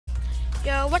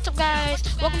Yo, what's up guys?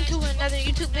 Welcome to another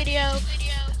YouTube video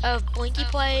of Blinky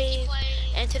Plays.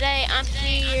 And today I'm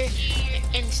here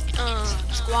in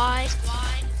squad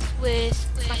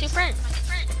with my two friends.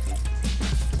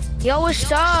 Yo,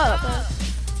 what's up?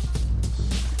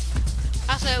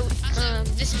 Also,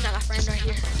 this is not my friend right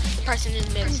here. The person in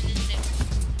the middle.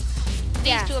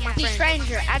 These two are my he's friends.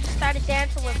 stranger. I just started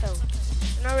dancing with him.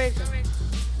 No reason.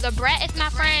 The Brett is my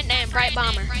friend and Bright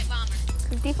Bomber.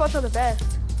 Defaults are the best.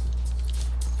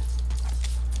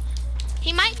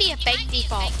 He might be a fake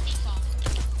default.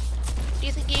 Do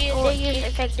you think he is? They use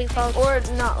effect default or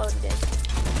not loaded in.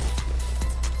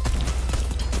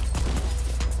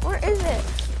 Where is it?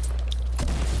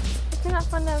 I cannot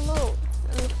find that remote.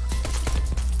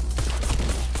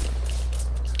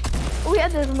 We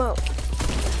have the remote.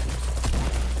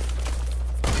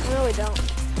 No, we don't.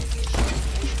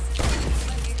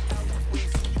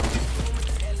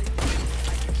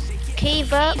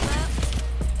 Keep up.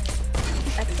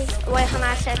 I think. Wait, hold on,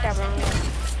 I said that wrong.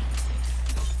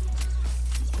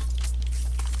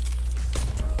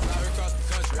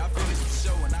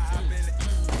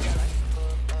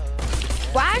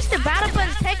 Why is the battle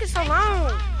button taking so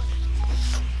long?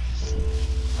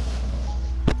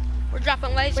 We're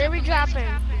dropping laser. Where are we dropping?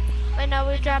 Wait, no,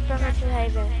 we're dropping Hunter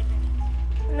Haven.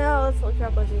 No, let's look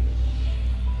up Buzzy.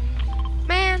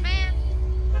 Man.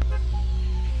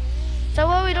 So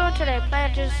what are we doing today?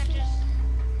 Playing just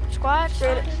squad?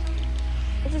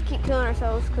 Let's just keep killing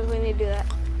ourselves because we need to do that.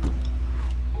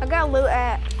 I got loot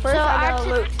at first. So I got a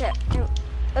loot tip.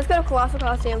 Let's go to Colossal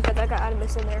Coliseum because I got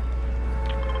items in there.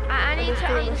 I need to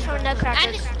uninstall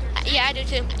Nutcrackers. Yeah, I do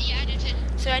too.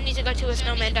 So I need to go to a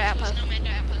snowman outpost.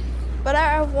 But I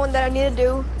have one that I need to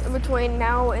do in between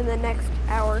now and the next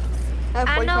hour.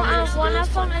 I know one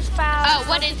of them is found. Oh,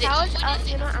 what is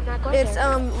it? You know, I'm not going It's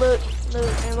there. loot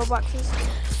ammo boxes.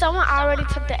 Someone already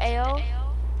took the L.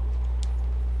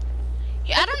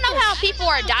 Yeah, I don't know how people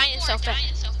are dying so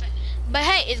fast. But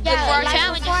hey, it's good for our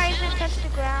challenge. Before I even touch the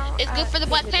ground. It's good for the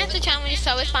Black Panther challenge,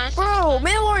 so it's fine. Bro,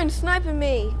 Mandalorian's sniping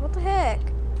me. What the heck?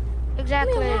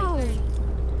 Exactly.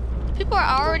 People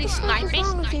are already sniping. What's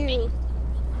wrong with you?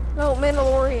 No,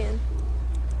 Mandalorian.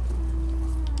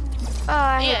 Oh,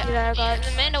 I hate Yeah, the Iron Guards.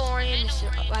 the Mandalorian is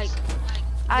like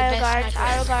Iron best Guards, sniper.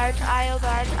 Iron Guards, Iron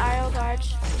Guards, Iron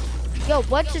Guards. Yo,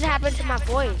 what just happened to my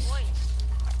voice?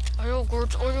 Oil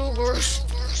guards, oil guards.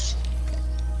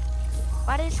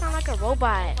 Why did it sound like a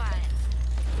robot?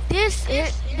 This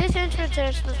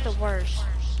entrance was the worst.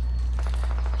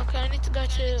 Okay, I need to go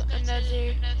to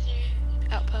another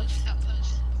outpost.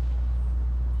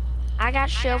 I got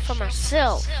shield for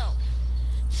myself.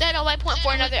 Set a waypoint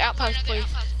for another outpost, please.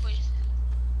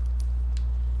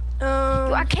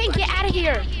 Yo, I can't get out of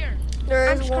here.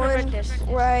 There's just gonna one rent this.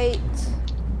 right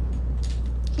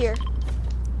here.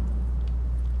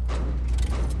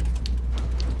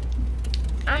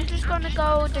 I'm just gonna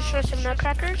go destroy some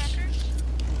nutcrackers.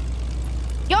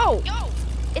 Yo!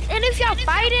 Is any of y'all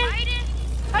fighting?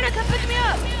 Hold on, come pick me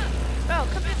up. Bro,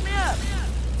 come pick me up.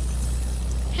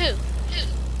 Who?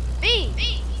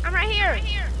 Me. I'm right here.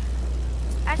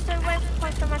 I started waiting for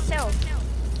points for myself.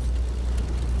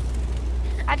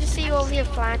 I just see you over here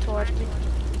flying towards me.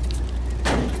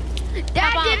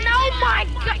 That didn't, oh my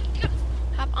god!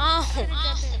 Hop on.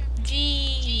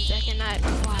 Jeez, I cannot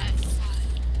fly.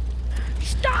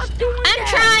 Stop doing I'm that!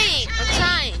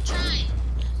 trying.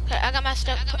 Okay, I got my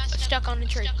stuck on the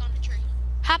tree.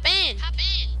 Hop in.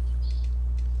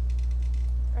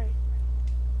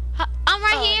 I'm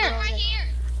right here.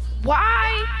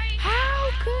 Why? How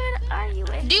good are you?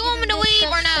 Do you want me to leave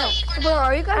or no? Bro,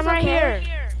 are you guys I'm right okay?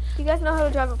 here. Do you guys know how to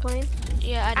drive a plane?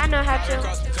 Yeah, I know how to.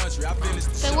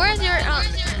 So where's your,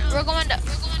 we're going to,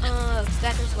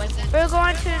 Zach's waypoint. We're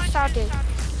going to Salty.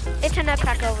 It's a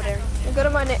nutcracker over there. And go to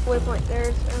my waypoint.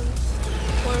 There's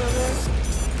one over there.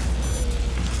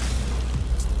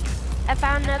 I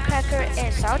found nutcracker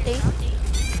in Salty.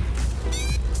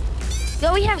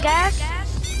 Yo, we have gas?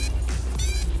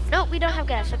 Nope, we don't have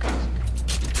gas. Okay.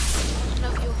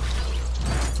 No fuel.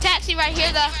 Taxi right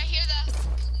here though.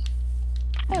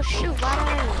 Oh shoot, why did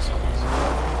I even say that?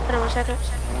 Hold on 1 second.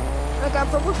 I got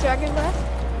purple dragon glass.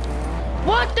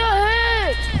 What the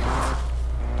heck?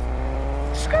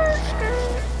 Skirt.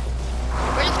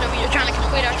 We're just over here trying to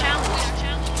complete our challenge.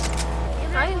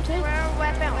 I am too. Rare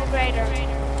weapon or greater.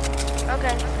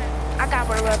 Okay. I got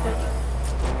rare weapon.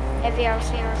 Have you ever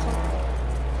seen or something?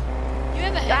 You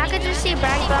have a I could just see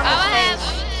Bright Bomber's face.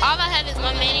 All I have is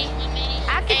my mini.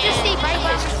 I could just see Bright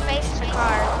Bomber's face in the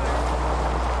car.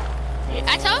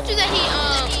 I told you that he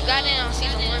got in on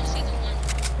season 1.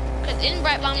 Cause isn't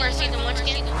Bright Bomber a season 1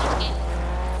 skin?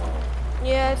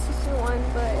 Yeah, it's season 1,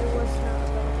 but it was not.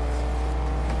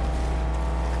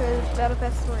 says Battle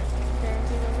Pass is like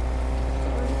guaranteed.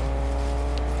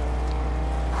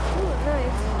 Ooh,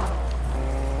 nice.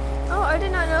 Oh, I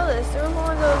did not know this. There was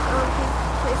one of those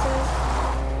places,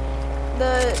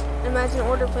 the Imagine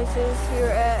Order places here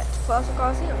at Fossil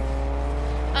Coliseum.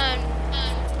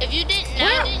 If you didn't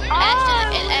know,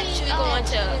 it's actually going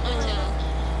to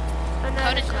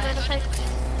coding class.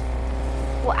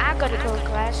 Well, I go to coding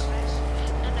class.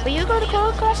 But you go to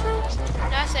coding class now?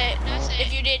 No, I said,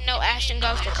 if you didn't know, Ashton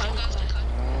goes to coding class.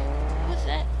 What's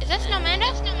that? Is that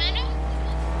Snowmando?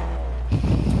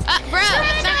 Bro,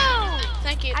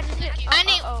 thank you. I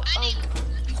need.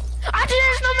 I did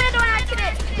a Snowmando and I did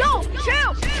it. Yo,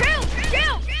 chill,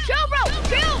 bro,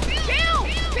 chill.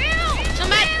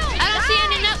 Somebody, I don't see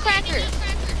any nutcrackers.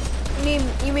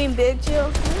 You mean Big Chill?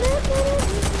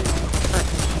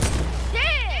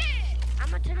 Yeah.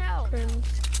 I'm a Tanel.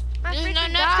 There's no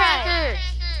nutcrackers.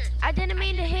 I didn't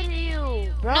mean to hit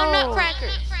you, bro. No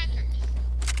nutcrackers.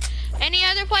 Any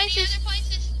other places?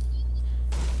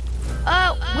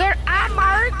 Where I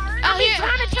marked? I've been Here.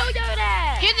 trying to tell y'all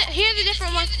that. Here's the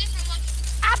different ones.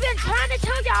 I've been trying to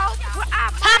tell y'all where I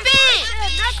marked. Hop in.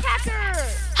 Nutcracker.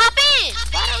 Hop in.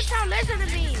 Why don't y'all listen to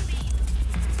me?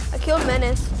 I killed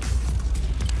Menace.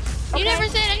 You never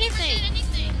said anything.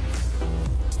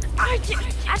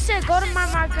 I said go to my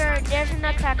marker. There's a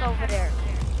nutcracker over there.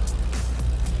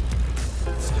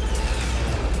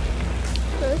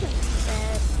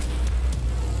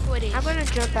 What is? I'm gonna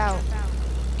jump out.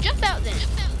 Jump out then.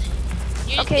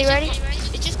 Okay, ready?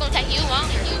 It's just gonna take you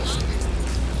longer.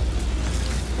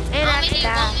 And I can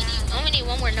die. I only need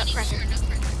one more nutcracker.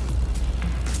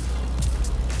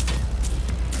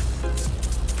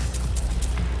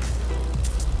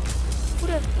 Who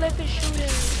the flip is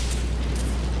shooting?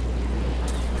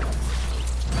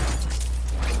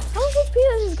 How much HP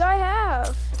does this guy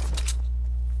have?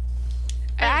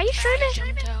 Are you streaming?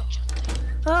 Jumped out.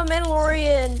 Oh,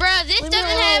 Mandalorian. Bruh, this Leave me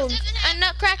doesn't have alone. a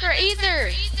nutcracker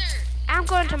either. I'm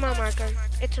going to my marker.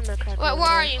 It's a nutcracker. Where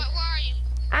are you?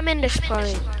 I'm in this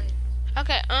point.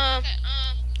 Okay,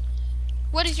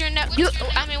 what is your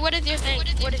what is your thing?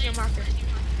 What is your marker?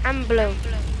 I'm blue.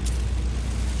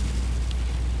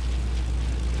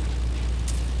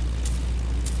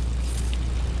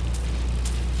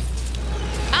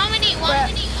 I only need one.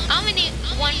 I only need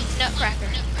one nutcracker.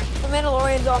 The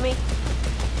Mandalorian's on me.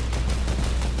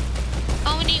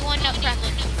 I only need one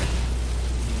nutcracker.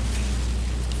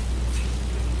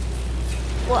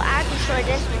 Well, I destroyed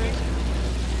this one.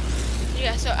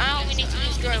 Yeah, so I only need to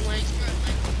destroy one.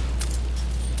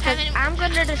 How many, I'm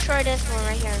gonna destroy this one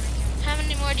right here. how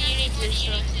many more do you need to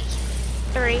destroy?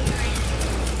 3.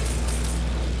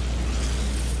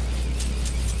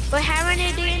 But how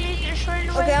many do you need to destroy in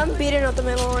the Okay, way? I'm beating up the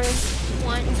Mandalorian.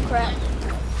 One. It's crap.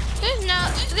 There's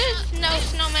no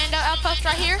Snowmando outpost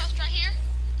right here.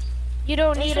 You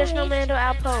don't need a Snowmando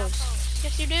outpost.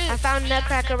 Yes, you do. I found a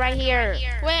nutcracker right here.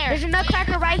 Where? There's a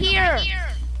nutcracker right here.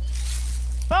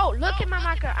 Bro, look at my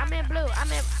marker. I'm in blue.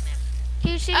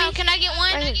 Can you see me? Oh, can I get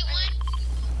one? Right here.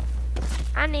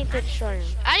 I need to destroy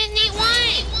him. I just need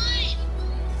one.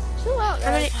 Chill out,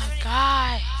 How many- guys. Oh my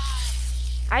god.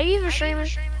 Are you even streaming?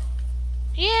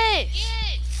 Yes.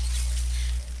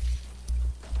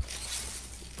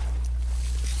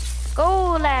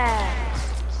 Gold lads.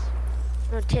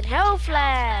 10 health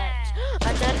lads.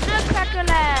 Another nutcracker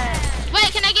lads.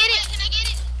 Wait, can I get it?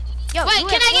 Yo, Wait, you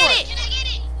can at I get 4.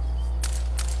 it?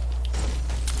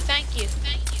 Thank you.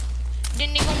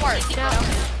 Didn't even work.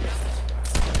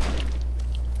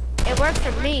 It worked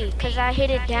for me because I hit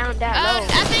it down that low.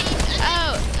 I think.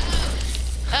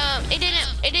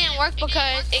 It didn't work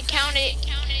because it counted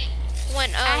when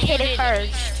I hit you it did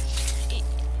first.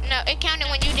 No, it counted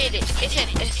when you did it. It said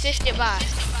assisted by.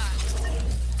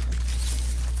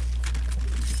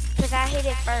 Because I hit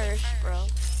it first, bro.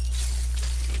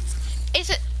 It's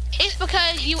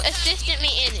because you assisted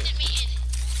me in it.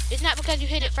 It's not because you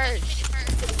hit it first.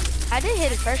 I did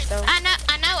hit it first though. I know,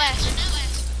 Ashton.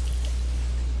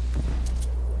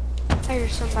 I hear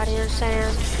somebody in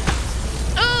sand.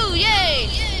 Ooh, yay!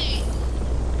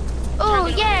 Oh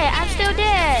yeah, I'm still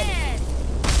dead.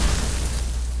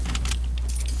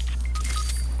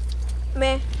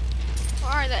 Man,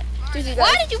 Where are they? who's you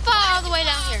Why guys? did you fall all the way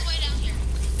down here?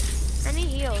 I need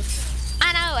heals.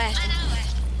 I know, Ashton.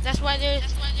 That's why there's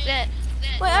that.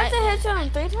 Wait, I have to headshot him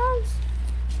 3 times?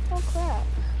 Oh crap.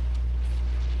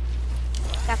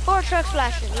 Got 4 trucks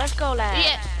flashing. Let's go, lads.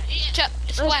 Yeah, Chuck,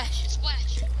 splash.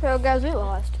 So guys, we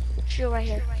lost. Shoot right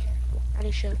here. I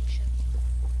need shoot.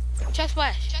 Chuck,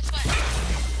 splash.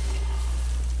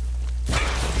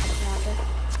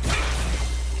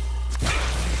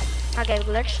 I got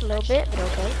glitched a little bit, but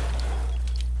okay.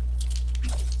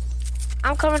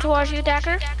 I'm coming towards you,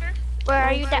 Decker. Where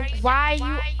are you, why are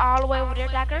you all the way over there,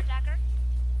 Decker?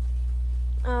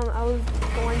 I was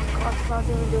going to cross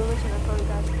the doing this and I told you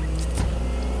guys.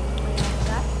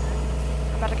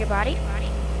 I'm about to get body.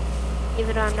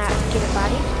 Even though I'm not getting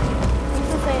body.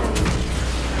 What's the saying?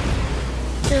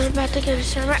 I'm about to get a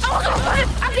samurai.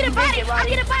 Oh, I'm getting body. I'm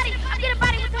getting body. I'm getting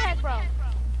body. What the heck, bro?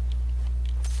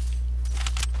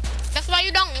 That's why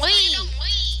you don't leave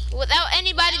without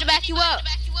anybody to back you up.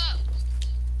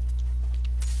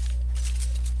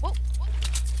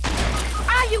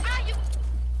 You.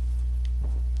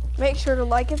 Make sure to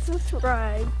like and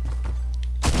subscribe.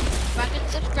 Like and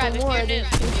subscribe if you're new.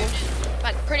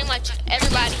 Like pretty much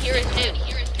everybody here is new.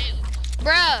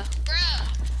 Bruh,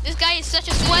 this guy is such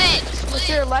a sweat. Make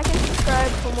sure to like and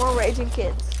subscribe for more Raging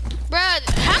Kids. Bruh,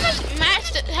 how many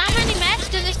matches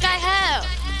does this guy have?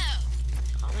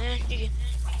 Oh man,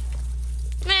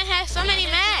 man has so many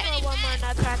matches. One more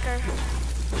nutcracker.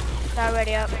 It's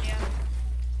already up.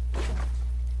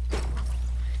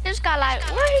 This guy like,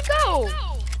 where'd he go?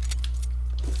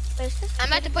 I'm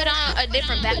about to put on a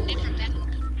different back.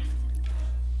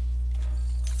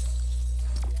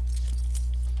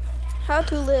 How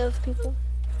to live, people.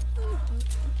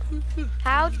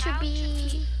 How to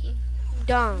be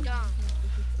dumb.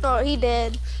 Oh, he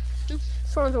dead.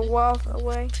 Swords a while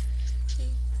away.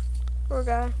 Poor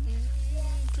guy.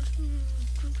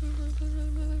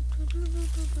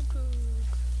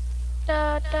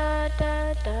 Da da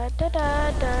da da da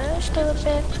da da,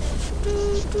 stupid.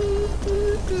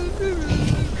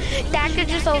 Dacker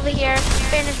just over here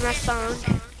finish my song.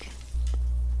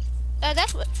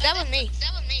 That was me.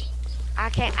 I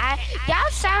can't.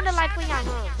 Y'all sounded like we got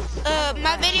home.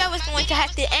 My video was going to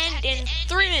have to end in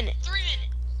 3 minutes.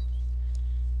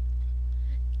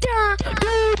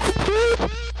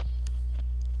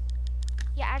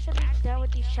 Yeah, I should be done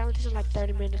with these challenges in like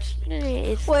 30 minutes.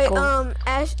 It's Wait, cool.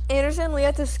 Ash Anderson, we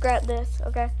have to scrap this,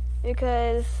 okay?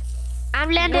 Because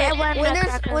I'm landing at one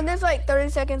when there's like 30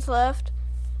 seconds left,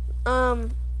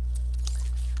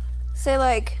 say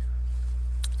like.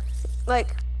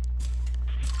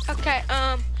 Okay,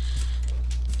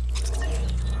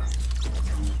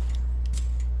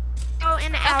 Oh,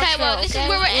 in the outro, okay, well, this is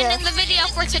where we're ending the video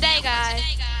for today, guys.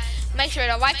 Make sure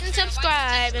to like and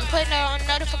subscribe and put on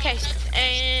notifications.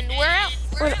 And we're out.